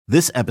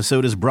This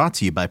episode is brought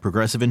to you by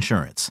Progressive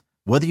Insurance.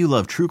 Whether you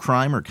love true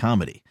crime or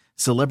comedy,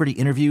 celebrity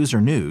interviews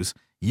or news,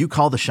 you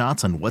call the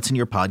shots on what's in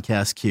your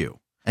podcast queue.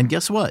 And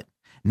guess what?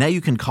 Now you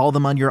can call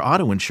them on your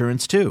auto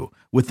insurance too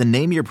with the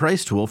Name Your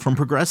Price tool from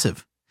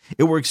Progressive.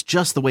 It works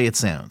just the way it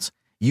sounds.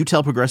 You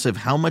tell Progressive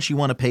how much you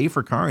want to pay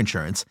for car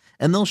insurance,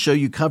 and they'll show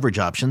you coverage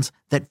options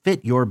that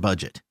fit your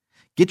budget.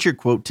 Get your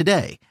quote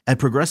today at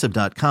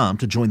Progressive.com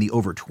to join the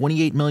over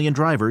 28 million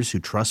drivers who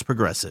trust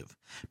Progressive.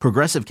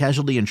 Progressive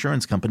Casualty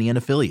Insurance Company and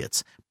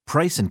Affiliates.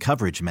 Price and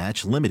coverage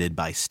match limited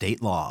by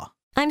state law.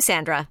 I'm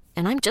Sandra,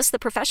 and I'm just the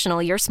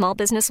professional your small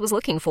business was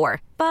looking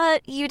for.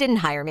 But you didn't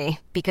hire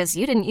me because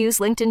you didn't use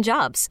LinkedIn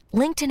Jobs.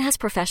 LinkedIn has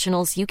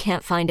professionals you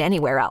can't find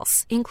anywhere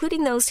else,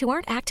 including those who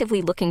aren't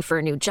actively looking for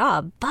a new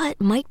job, but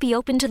might be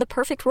open to the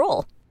perfect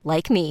role,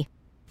 like me.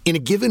 In a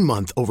given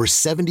month, over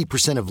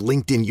 70% of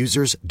LinkedIn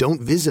users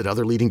don't visit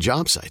other leading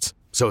job sites.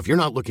 So if you're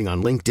not looking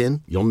on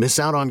LinkedIn, you'll miss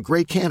out on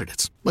great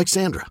candidates like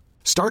Sandra.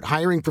 Start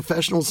hiring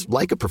professionals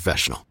like a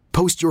professional.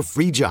 Post your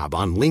free job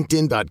on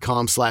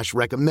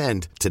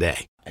linkedin.com/recommend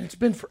today. And it's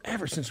been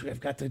forever since we've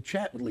got to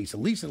chat with Lisa.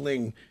 Lisa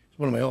Ling is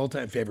one of my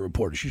all-time favorite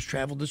reporters. She's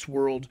traveled this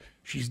world.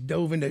 She's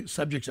dove into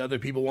subjects other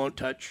people won't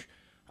touch.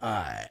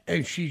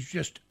 And she's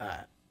just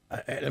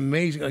an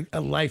amazing,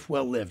 a life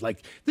well lived.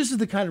 Like, this is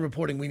the kind of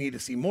reporting we need to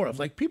see more of.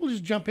 Like, people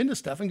just jump into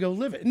stuff and go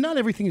live it. And not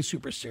everything is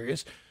super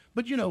serious.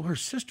 But, you know, her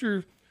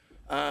sister,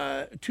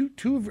 two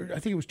of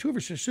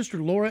her sisters,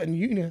 sister Laura and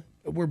Yuna,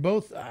 were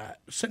both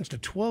sentenced to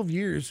 12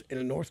 years in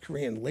a North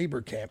Korean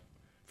labor camp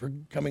for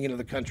coming into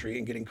the country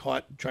and getting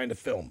caught trying to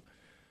film.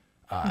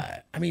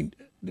 I mean,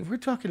 we're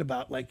talking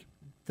about, like,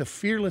 the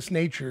fearless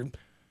nature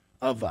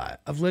of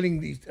letting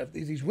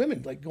these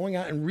women, like, going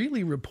out and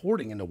really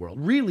reporting in the world,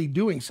 really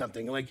doing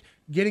something, like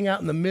getting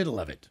out in the middle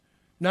of it.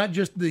 Not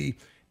just the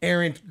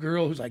errant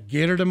girl who's like,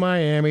 get her to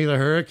Miami, the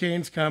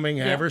hurricane's coming,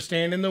 have her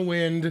stand in the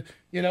wind.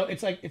 You know,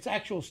 it's like, it's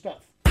actual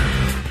stuff.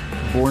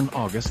 Born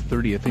August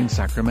 30th in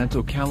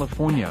Sacramento,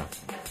 California.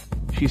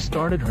 She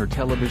started her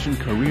television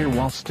career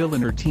while still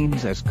in her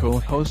teens as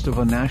co-host of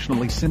a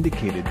nationally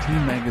syndicated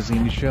teen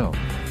magazine show.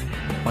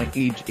 By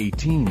age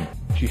 18,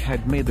 she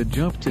had made the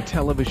jump to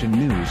television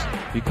news,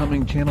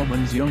 becoming Channel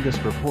 1's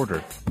youngest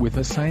reporter, with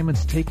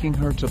assignments taking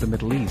her to the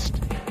Middle East.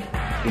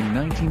 In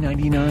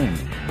 1999,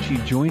 she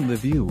joined The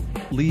View,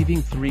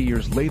 leaving 3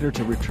 years later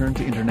to return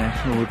to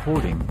international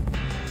reporting.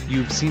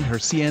 You've seen her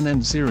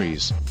CNN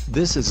series,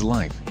 This Is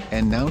Life,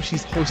 and now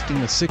she's hosting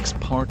a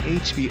 6-part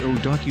HBO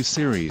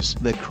docuseries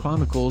that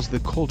chronicles the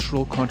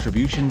cultural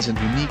contributions and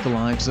unique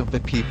lives of the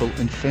people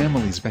and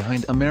families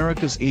behind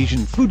America's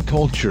Asian food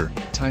culture,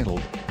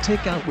 titled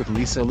Take Out with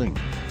Lisa Ling.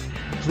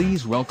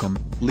 Please welcome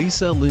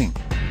Lisa Ling.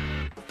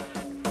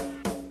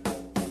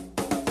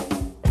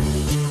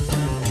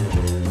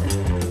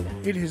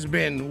 It has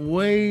been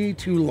way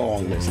too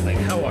long, Miss Ling.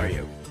 How are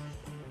you?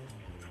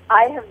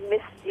 I have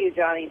missed you,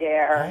 Johnny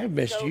Dare. I have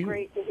missed you. So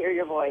great to hear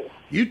your voice.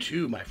 You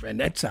too, my friend.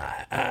 That's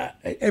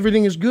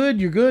everything is good.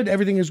 You're good.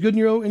 Everything is good in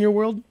your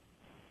world.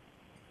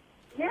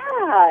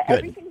 Yeah, good.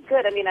 Everything's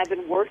good. I mean, I've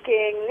been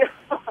working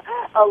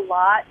a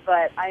lot,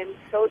 but I'm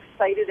so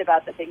excited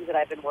about the things that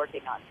I've been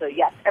working on. So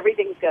yes,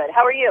 everything's good.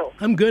 How are you?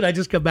 I'm good. I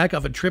just got back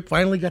off a trip.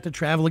 Finally got to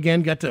travel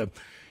again. Got to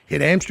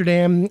hit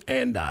Amsterdam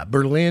and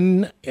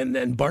Berlin and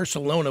then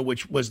Barcelona,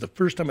 which was the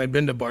first time I'd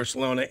been to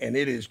Barcelona, and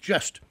it is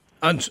just.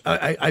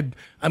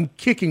 I'm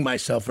kicking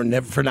myself for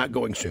not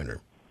going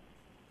sooner.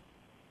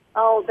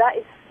 Oh, that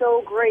is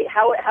so great.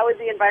 How is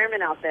the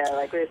environment out there?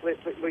 Like,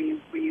 were you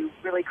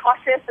really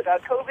cautious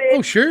about COVID?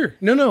 Oh, sure.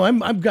 No.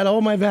 I've got all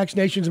my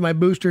vaccinations and my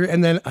booster,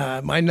 and then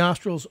my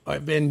nostrils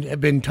have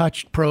been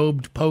touched,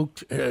 probed,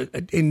 poked.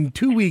 In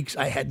 2 weeks,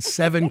 I had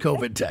 7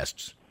 COVID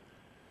tests.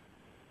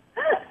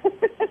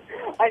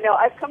 I know.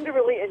 I've come to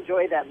really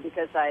enjoy them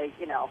because I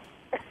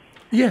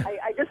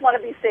just want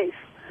to be safe.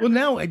 Well,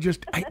 now I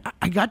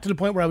got to the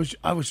point where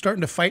I was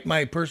starting to fight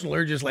my personal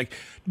urges. Like,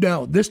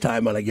 no, this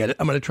time when I get it,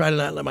 I'm going to try to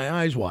not let my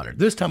eyes water.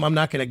 This time I'm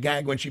not going to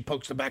gag when she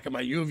pokes the back of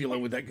my uvula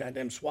with that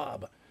goddamn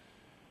swab.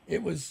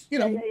 It was,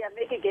 Yeah,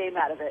 make a game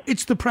out of it.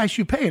 It's the price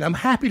you pay, and I'm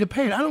happy to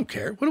pay it. I don't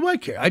care. What do I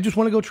care? I just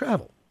want to go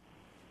travel.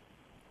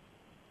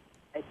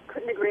 I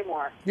couldn't agree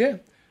more. Yeah.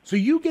 So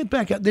you get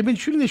back out. They've been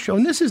shooting this show,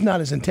 and this is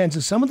not as intense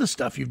as some of the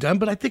stuff you've done,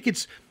 but I think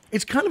it's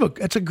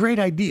a great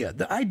idea.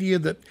 The idea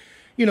that,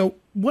 you know,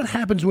 what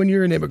happens when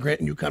you're an immigrant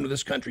and you come to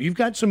this country? You've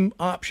got some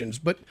options,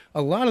 but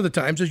a lot of the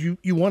times is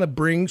you want to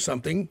bring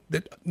something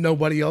that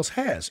nobody else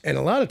has. And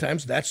a lot of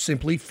times that's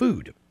simply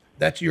food.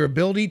 That's your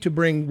ability to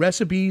bring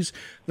recipes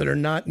that are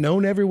not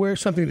known everywhere,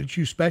 something that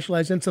you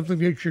specialize in, something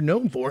that you're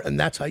known for, and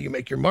that's how you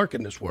make your mark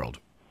in this world.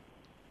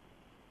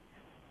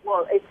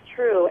 Well, it's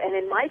true. And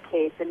in my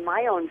case, in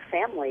my own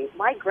family,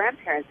 my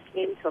grandparents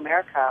came to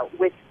America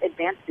with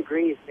advanced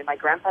degrees. I mean, my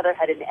grandfather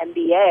had an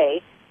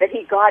MBA that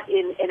he got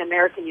in an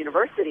American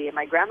university, and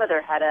my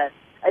grandmother had a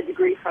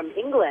degree from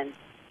England.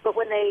 But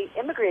when they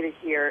immigrated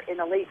here in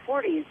the late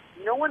 40s,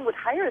 no one would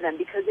hire them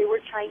because they were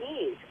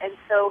Chinese. And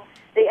so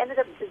they ended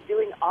up just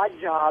doing odd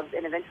jobs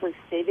and eventually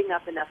saving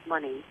up enough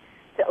money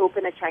to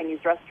open a Chinese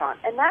restaurant.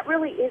 And that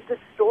really is the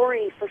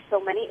story for so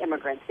many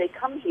immigrants. They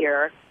come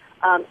here,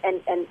 and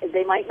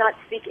they might not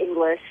speak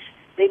English.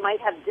 They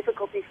might have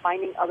difficulty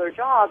finding other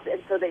jobs,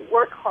 and so they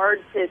work hard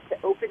to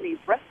open these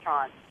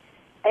restaurants.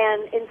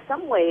 And in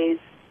some ways,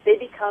 they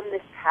become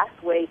this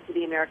pathway to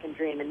the American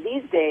dream. And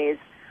these days,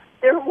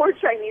 there are more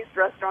Chinese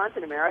restaurants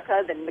in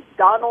America than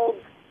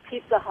McDonald's,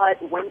 Pizza Hut,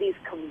 Wendy's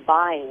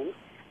combined.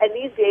 And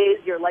these days,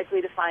 you're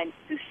likely to find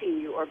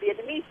sushi or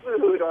Vietnamese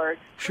food or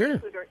Sure.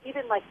 food or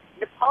even like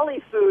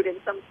Nepali food in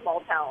some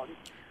small towns.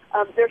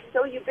 They're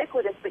so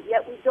ubiquitous, but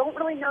yet we don't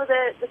really know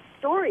the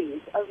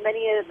stories of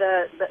many of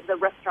the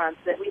restaurants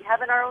that we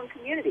have in our own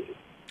communities.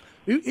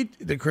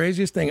 The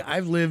craziest thing,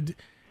 I've lived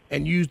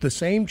and used the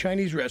same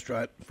Chinese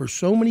restaurant for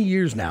so many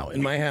years now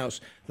in my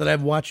house that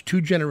I've watched two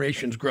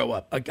generations grow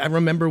up. Like, I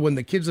remember when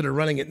the kids that are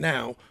running it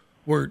now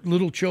were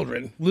little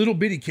children, little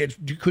bitty kids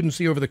you couldn't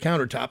see over the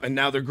countertop, and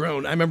now they're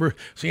grown. I remember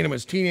seeing them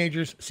as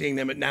teenagers, seeing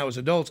them now as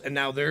adults, and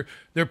now their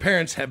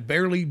parents have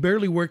barely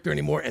worked there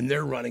anymore, and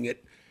they're running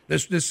it.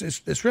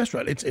 This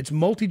restaurant, it's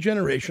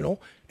multi-generational,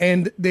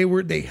 and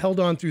they held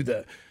on through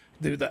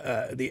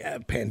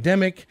the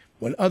pandemic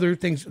when other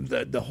things,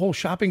 the whole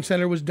shopping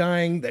center was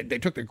dying. They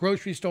took the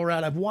grocery store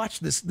out. I've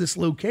watched this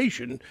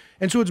location,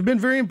 and so it's been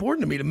very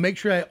important to me to make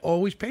sure I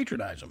always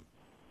patronize them.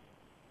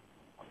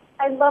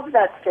 I love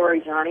that story,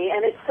 Johnny,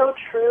 and it's so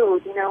true.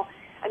 You know,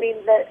 I mean,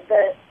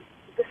 the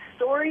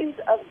stories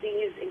of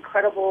these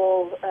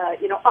incredible,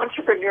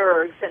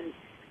 entrepreneurs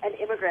and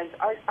immigrants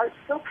are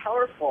so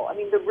powerful. I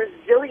mean, the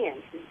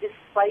resilience,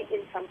 despite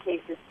in some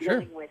cases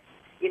dealing with,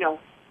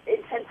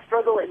 intense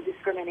struggle and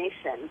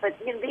discrimination. But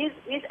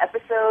these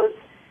episodes,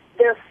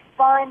 they're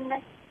fun,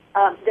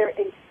 they're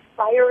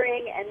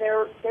inspiring, and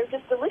they're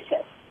just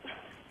delicious.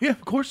 Yeah,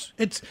 of course.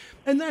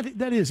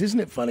 That is,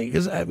 isn't it funny?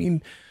 Because I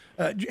mean.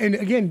 And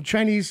again,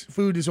 Chinese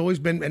food has always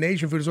been, and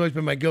Asian food has always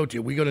been my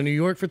go-to. We go to New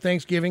York for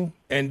Thanksgiving,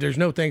 and there's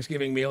no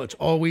Thanksgiving meal. It's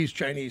always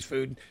Chinese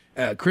food.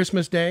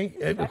 Christmas Day,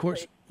 exactly. Of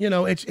course,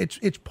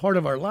 it's part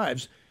of our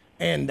lives.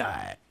 And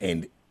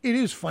it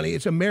is funny.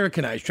 It's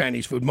Americanized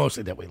Chinese food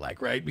mostly that we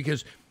like, right?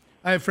 Because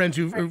I have friends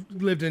who've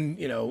lived in,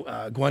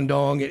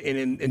 Guangdong and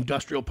in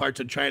industrial parts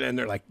of China, and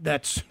they're like,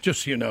 that's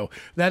just,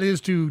 that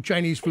is to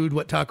Chinese food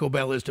what Taco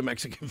Bell is to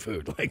Mexican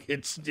food. Like,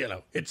 it's.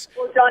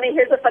 Well, Johnny,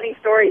 here's a funny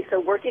story. So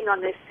working on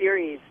this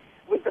series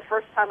was the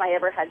first time I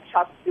ever had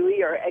chop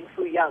suey or egg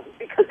foo young,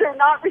 because they're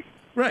not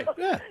right.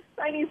 Yeah.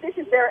 Chinese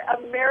dishes. They're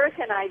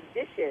Americanized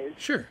dishes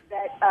sure.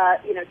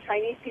 that,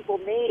 Chinese people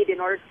made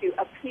in order to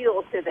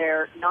appeal to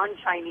their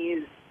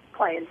non-Chinese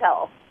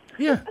clientele.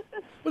 Yeah.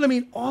 Well, I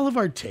mean, all of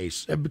our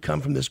tastes have come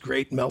from this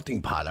great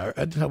melting pot.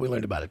 That's how we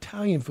learned about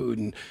Italian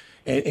food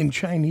and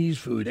Chinese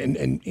food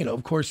and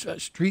of course,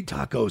 street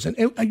tacos.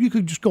 And you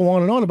could just go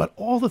on and on about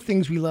all the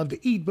things we love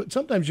to eat. But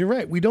sometimes you're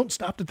right. We don't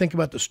stop to think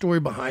about the story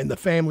behind, the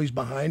families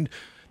behind,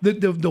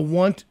 the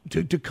want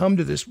to come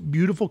to this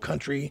beautiful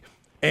country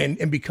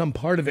and become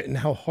part of it, and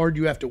how hard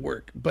you have to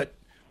work. But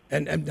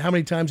and how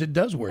many times it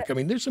does work. I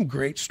mean, there's some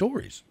great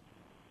stories.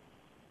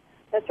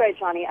 That's right,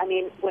 Johnny. I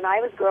mean, when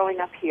I was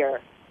growing up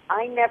here,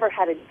 I never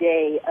had a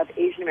day of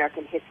Asian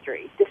American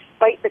history,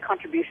 despite the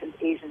contributions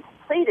Asians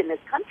played in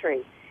this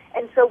country.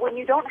 And so when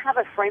you don't have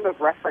a frame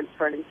of reference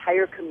for an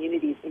entire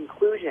community's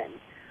inclusion,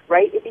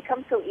 right, it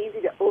becomes so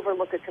easy to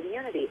overlook a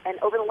community. And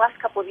over the last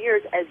couple of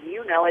years, as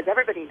you know, as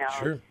everybody knows,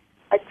 sure.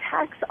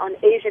 attacks on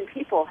Asian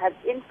people have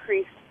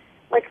increased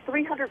like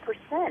 300%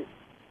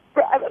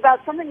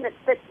 about something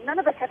that none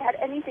of us have had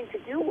anything to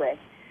do with.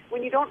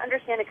 When you don't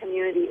understand a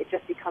community, it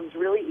just becomes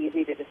really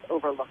easy to just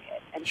overlook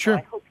it. And sure. So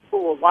I hope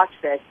people will watch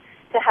this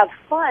to have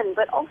fun,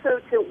 but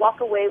also to walk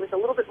away with a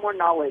little bit more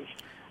knowledge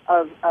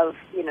of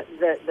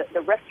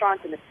the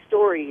restaurants and the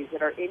stories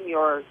that are in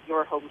your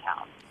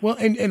hometown. Well,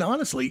 and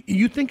honestly,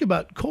 you think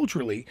about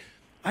culturally,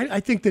 I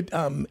think that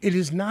it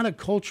is not a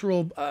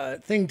cultural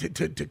thing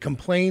to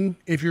complain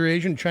if you're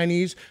Asian,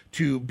 Chinese,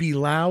 to be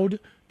loud,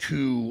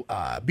 to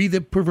be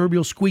the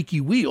proverbial squeaky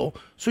wheel.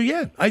 So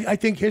yeah, I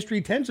think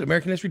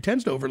American history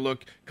tends to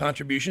overlook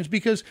contributions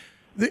because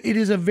it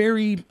is a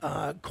very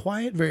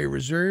quiet, very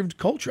reserved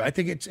culture. I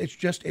think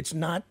it's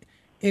not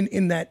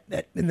in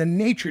the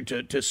nature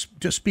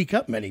to speak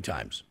up many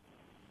times.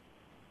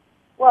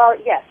 Well,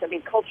 yes. I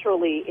mean,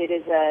 culturally,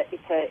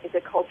 it's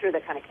a culture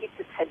that kind of keeps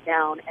its head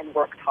down and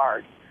works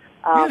hard.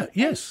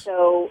 Yes.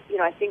 So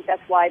I think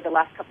that's why the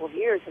last couple of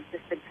years have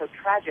just been so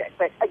tragic.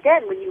 But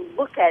again, when you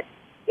look at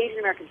Asian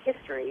American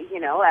history,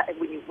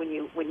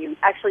 when you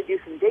actually do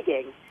some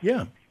digging,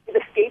 yeah,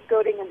 the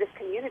scapegoating of this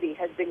community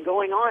has been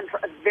going on for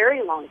a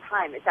very long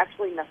time. It's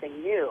actually nothing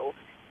new,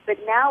 but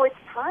now it's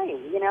time.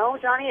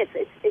 Johnny,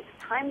 it's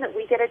time that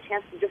we get a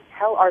chance to just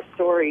tell our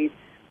stories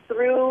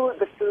through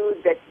the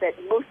food that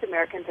most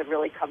Americans have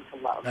really come to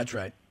love. That's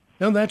right.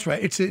 No, that's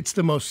right. It's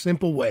the most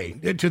simple way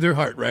to their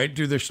heart, right?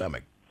 To their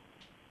stomach.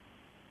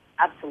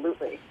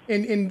 Absolutely.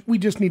 And we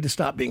just need to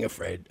stop being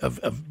afraid of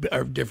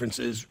our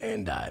differences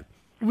and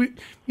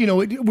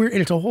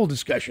It's a whole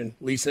discussion,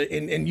 Lisa,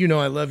 and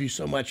I love you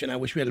so much, and I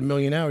wish we had a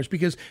million hours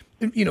because,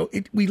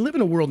 we live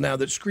in a world now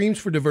that screams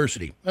for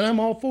diversity, and I'm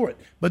all for it.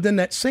 But then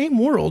that same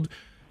world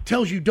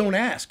tells you don't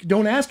ask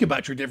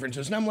about your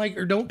differences, and I'm like,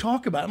 or don't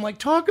talk about it. I'm like,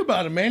 talk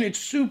about them, man. It's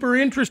super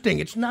interesting.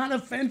 It's not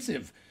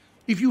offensive.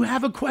 If you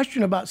have a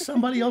question about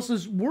somebody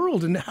else's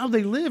world and how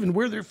they live and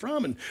where they're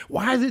from and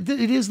why it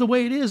is the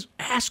way it is,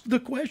 ask the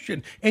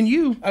question. And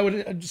I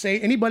would say,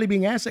 anybody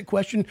being asked that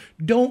question,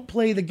 don't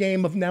play the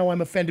game of now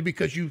I'm offended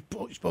because you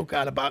spoke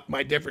out about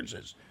my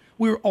differences.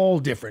 We're all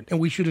different,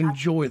 and we should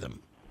enjoy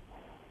them.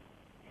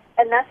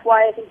 And that's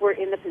why I think we're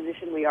in the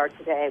position we are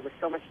today with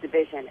so much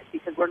division. It's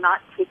because we're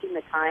not taking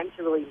the time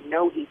to really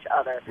know each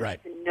other,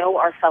 right, to know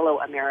our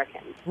fellow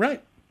Americans.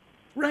 Right.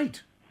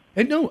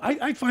 And no,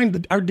 I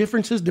find our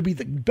differences to be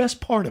the best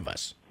part of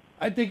us.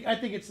 I think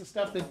it's the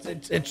stuff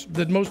it's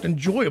the most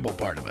enjoyable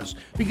part of us,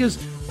 because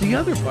the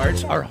other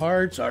parts, our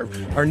hearts,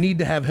 our need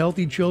to have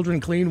healthy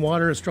children, clean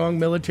water, a strong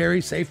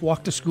military, safe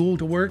walk to school,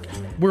 to work,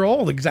 we're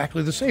all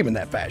exactly the same in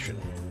that fashion.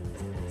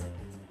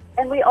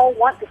 And we all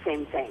want the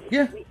same things.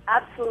 Yeah. We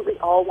absolutely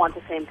all want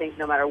the same things,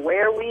 no matter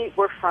where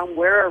we're from,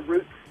 where our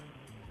roots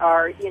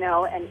are,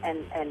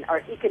 and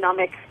our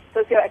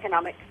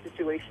socioeconomic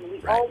situation.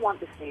 We all want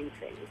the same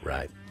things.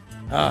 Right.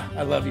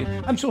 I love you.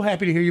 I'm so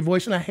happy to hear your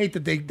voice, and I hate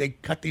that they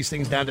cut these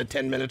things down to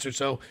 10 minutes or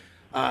so.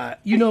 Well,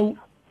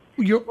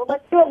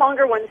 let's do a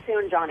longer one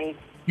soon, Johnny.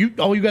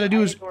 All you got to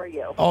do is adore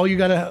you. All you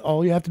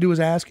have to do is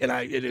ask, and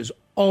it is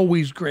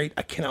always great.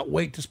 I cannot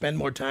wait to spend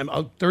more time.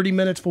 30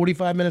 minutes,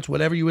 45 minutes,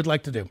 whatever you would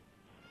like to do.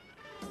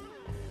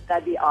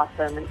 That'd be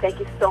awesome, and thank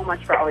you so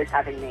much for always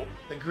having me.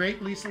 The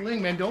great Lisa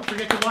Ling, man. Don't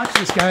forget to watch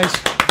this, guys.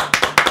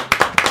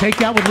 Take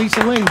Out with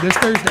Lisa Ling this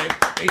Thursday,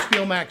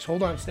 HBO Max.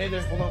 Hold on, stay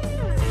there. Hold on.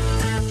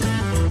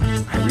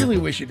 I really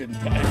wish they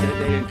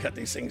didn't cut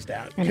these things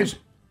down, because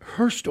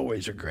her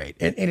stories are great,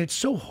 and it's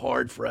so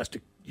hard for us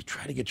to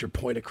try to get your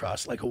point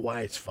across, like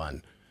why it's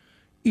fun.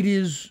 It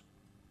is,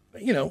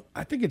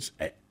 I think it's,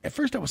 at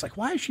first I was like,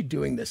 why is she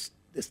doing this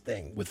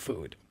thing with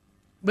food?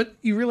 But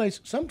you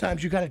realize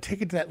sometimes you got to take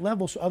it to that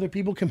level so other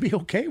people can be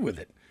okay with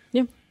it.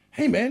 Yeah.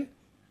 Hey, man,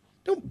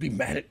 don't be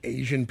mad at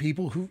Asian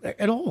people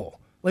at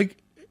all. Like,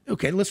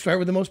 okay, let's start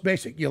with the most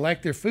basic. You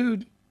like their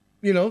food.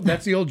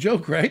 That's the old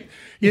joke, right?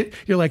 You're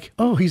like,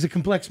 oh, he's a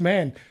complex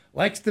man.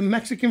 Likes the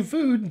Mexican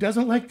food,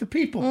 doesn't like the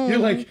people. You're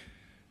like,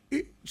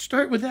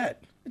 start with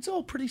that. It's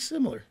all pretty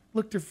similar.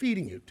 Look, they're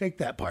feeding you. Take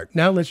that part.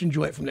 Now let's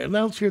enjoy it from there.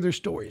 Now let's hear their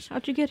stories.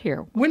 How'd you get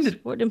here?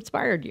 What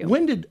inspired you?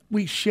 When did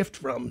we shift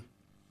from,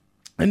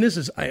 and this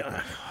is,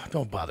 I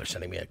don't bother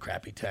sending me a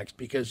crappy text,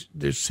 because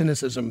there's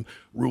cynicism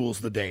rules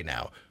the day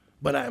now.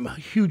 But I'm a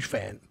huge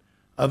fan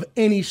of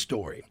any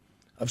story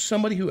of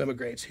somebody who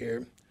immigrates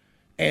here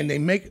and they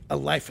make a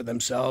life for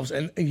themselves.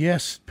 And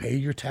yes, pay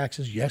your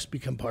taxes. Yes,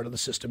 become part of the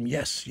system.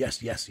 Yes.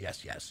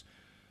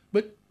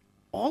 But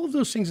all of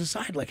those things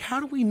aside, like, how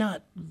do we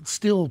not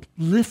still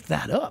lift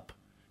that up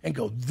and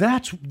go,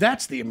 that's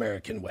the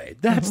American way.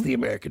 That's the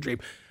American dream.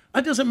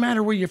 It doesn't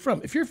matter where you're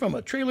from. If you're from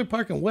a trailer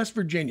park in West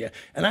Virginia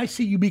and I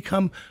see you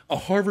become a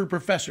Harvard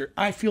professor,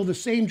 I feel the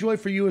same joy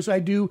for you as I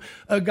do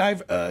a guy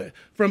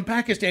from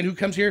Pakistan who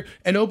comes here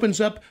and opens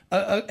up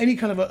any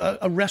kind of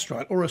a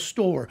restaurant or a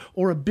store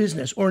or a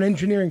business or an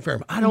engineering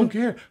firm. I don't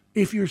care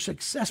if you're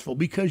successful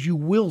because you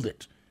willed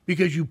it,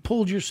 because you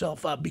pulled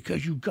yourself up,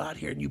 because you got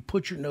here and you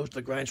put your nose to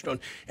the grindstone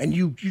and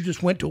you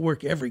just went to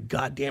work every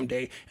goddamn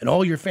day, and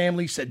all your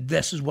family said,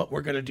 this is what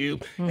we're going to do.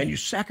 And you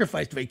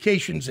sacrificed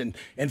vacations and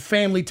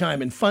family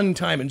time and fun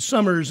time and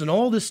summers and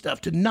all this stuff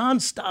to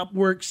nonstop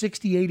work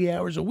 60, 80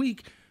 hours a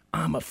week.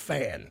 I'm a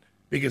fan,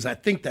 because I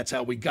think that's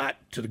how we got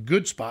to the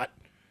good spot,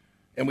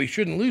 and we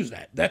shouldn't lose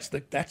that. That's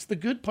the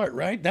good part,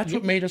 right? That's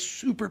what made us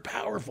super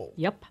powerful.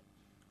 Yep.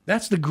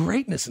 That's the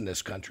greatness in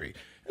this country.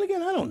 And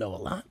again, I don't know a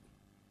lot.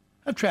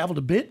 I've traveled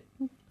a bit.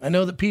 I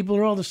know that people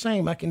are all the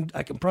same. I can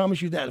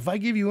promise you that. If I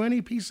give you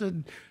any piece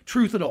of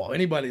truth at all,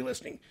 anybody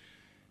listening,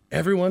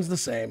 everyone's the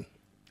same.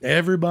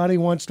 Everybody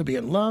wants to be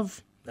in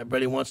love.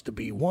 Everybody wants to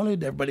be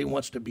wanted. Everybody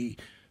wants to be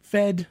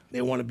fed.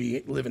 They want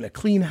to live in a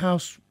clean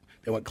house.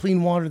 They want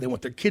clean water. They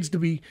want their kids to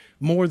be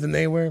more than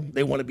they were.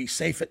 They want to be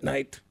safe at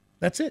night.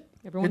 That's it.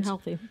 Everyone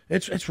healthy.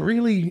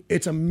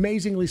 It's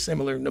amazingly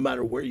similar no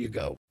matter where you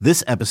go.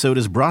 This episode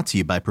is brought to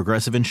you by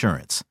Progressive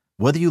Insurance.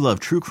 Whether you love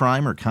true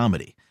crime or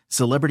comedy,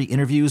 celebrity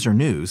interviews or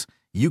news,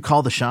 you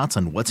call the shots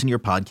on what's in your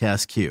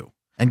podcast queue.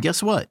 And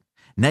guess what?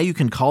 Now you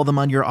can call them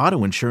on your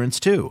auto insurance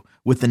too,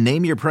 with the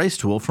Name Your Price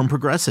tool from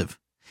Progressive.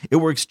 It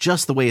works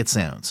just the way it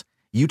sounds.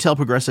 You tell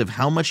Progressive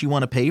how much you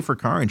want to pay for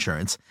car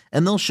insurance,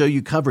 and they'll show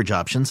you coverage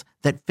options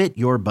that fit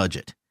your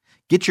budget.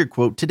 Get your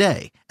quote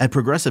today at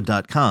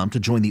Progressive.com to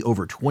join the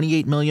over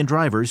 28 million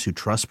drivers who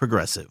trust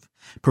Progressive.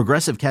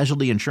 Progressive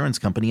Casualty Insurance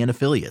Company and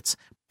Affiliates.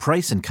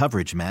 Price and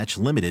coverage match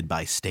limited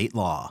by state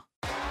law.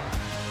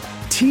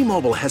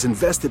 T-Mobile has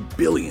invested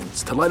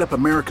billions to light up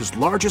America's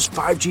largest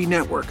 5G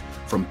network,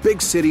 from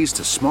big cities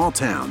to small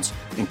towns,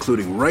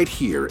 including right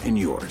here in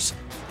yours.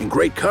 And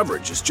great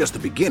coverage is just the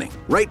beginning.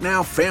 Right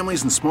now,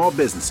 families and small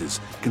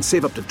businesses can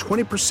save up to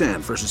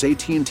 20% versus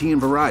AT&T and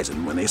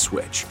Verizon when they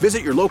switch.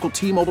 Visit your local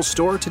T-Mobile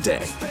store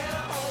today.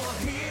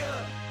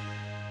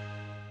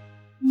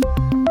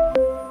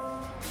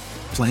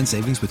 Plan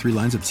savings with 3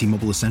 lines of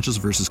T-Mobile Essentials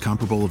versus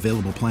comparable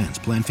available plans.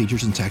 Plan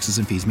features and taxes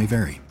and fees may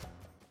vary.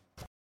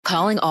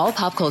 Calling all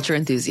pop culture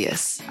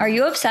enthusiasts. Are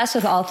you obsessed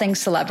with all things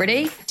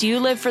celebrity? Do you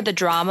live for the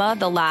drama,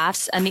 the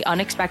laughs, and the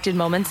unexpected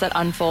moments that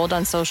unfold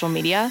on social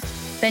media?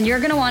 Then you're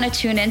going to want to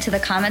tune in to the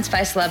Comments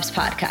by Celebs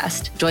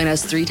podcast. Join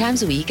us 3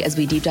 times a week as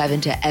we deep dive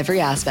into every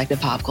aspect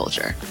of pop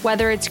culture.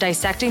 Whether it's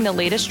dissecting the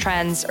latest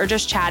trends or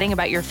just chatting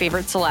about your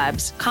favorite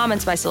celebs,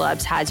 Comments by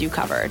Celebs has you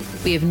covered.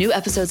 We have new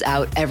episodes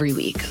out every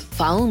week.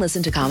 Follow and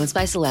listen to Comments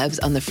by Celebs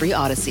on the free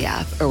Odyssey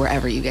app or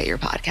wherever you get your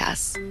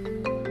podcasts.